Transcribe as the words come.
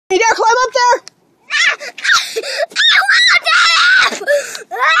You dare climb up there?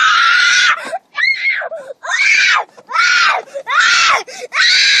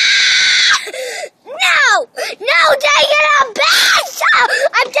 No, take it out back!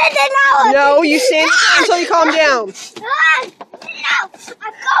 I'm taking out. No, you stand there until you calm down. No, I'm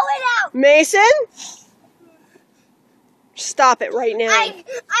going out. Mason? Stop it right now. You're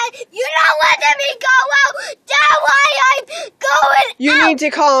not letting me go out. That's why I'm going You out. need to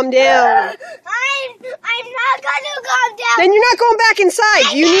calm down. I'm not going to calm down. Then you're not going back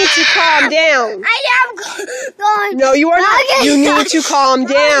inside. You need to calm down. I am going. No, you are not. You need to calm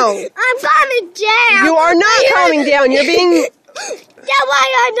down. I'm calming down. You are not calming down. You're being... That's why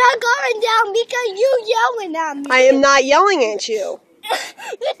I'm not calming down, because you yelling at me. I am not yelling at you.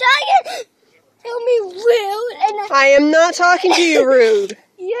 You're talking to me rude, and I am not talking to you rude.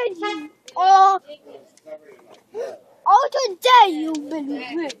 all today you've been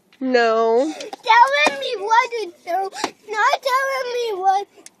rude. No. Telling me what to do, not telling me what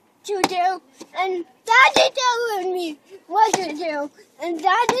to do, and Daddy telling me what to do, and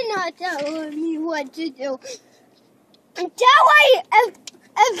Daddy not telling me what to do. And that way,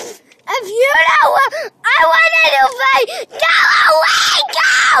 if you know what I wanted to play, go away,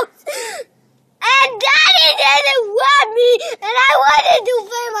 go! And Daddy didn't want me, and I wanted to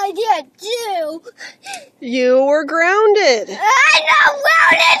play my dad too. You were grounded. I'm not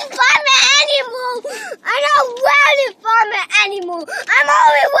grounded from it anymore. I'm not grounded from it anymore. I'm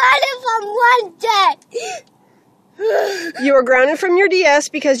only grounded from one day. You were grounded from your DS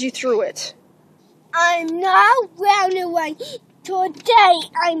because you threw it. I'm not grounded one today.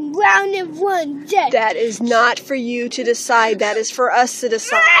 I'm grounded one day. That is not for you to decide. That is for us to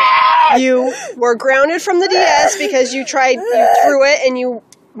decide. You were grounded from the DS because you threw it and you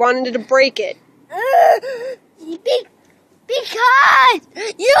wanted to break it. Because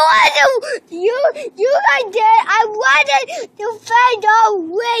you like that, I wanted to find all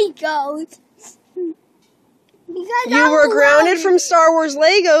Legos. Because You were grounded from Star Wars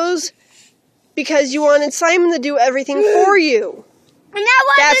Legos because you wanted Simon to do everything for you. And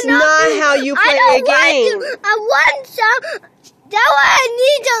That's not how you play a game. I want some. That's why I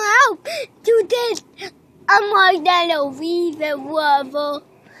need some help to this. I'm like that even wobble.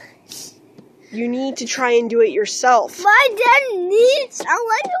 You need to try and do it yourself. My dad needs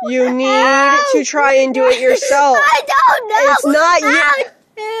someone to You need help. to try and do it yourself. I don't know. It's not you.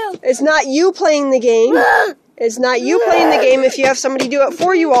 It's not you playing the game. It's not you playing the game if you have somebody do it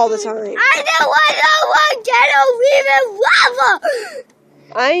for you all the time. I don't want to even wobble.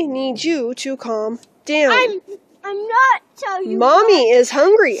 I need you to calm down. I'm not telling you. Mommy is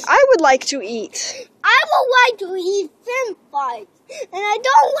hungry. I would like to eat. I would like to eat French fries. And I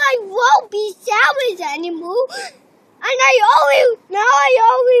don't like ropey sandwich anymore. And I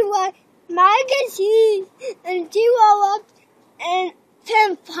only want mac and cheese and 2 roll-ups and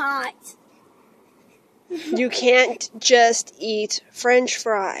French fries. You can't just eat French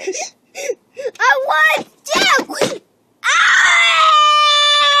fries. I want to.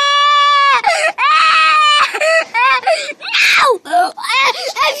 No!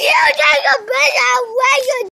 If you take a bit away,